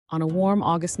On a warm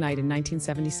August night in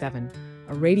 1977,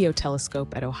 a radio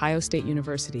telescope at Ohio State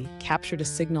University captured a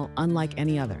signal unlike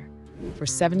any other. For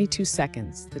 72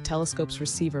 seconds, the telescope's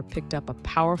receiver picked up a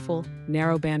powerful,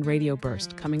 narrowband radio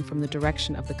burst coming from the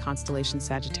direction of the constellation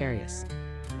Sagittarius.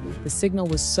 The signal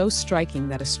was so striking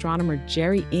that astronomer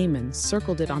Jerry Ehman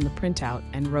circled it on the printout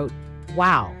and wrote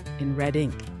 "Wow" in red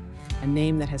ink, a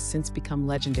name that has since become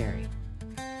legendary.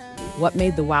 What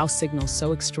made the WOW signal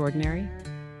so extraordinary?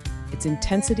 Its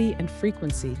intensity and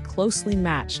frequency closely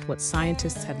matched what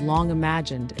scientists had long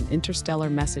imagined an interstellar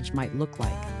message might look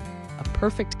like, a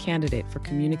perfect candidate for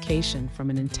communication from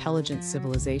an intelligent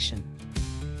civilization.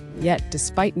 Yet,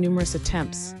 despite numerous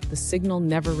attempts, the signal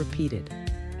never repeated,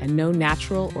 and no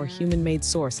natural or human-made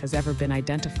source has ever been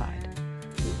identified.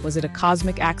 Was it a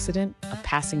cosmic accident, a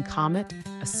passing comet,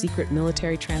 a secret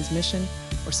military transmission,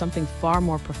 or something far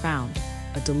more profound,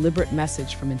 a deliberate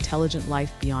message from intelligent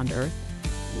life beyond Earth?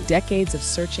 Decades of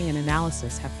searching and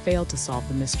analysis have failed to solve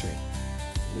the mystery.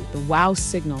 The WOW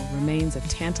signal remains a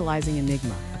tantalizing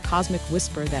enigma, a cosmic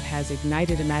whisper that has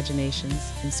ignited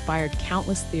imaginations, inspired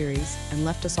countless theories, and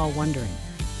left us all wondering,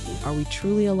 are we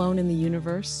truly alone in the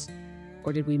universe?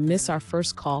 Or did we miss our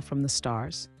first call from the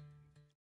stars?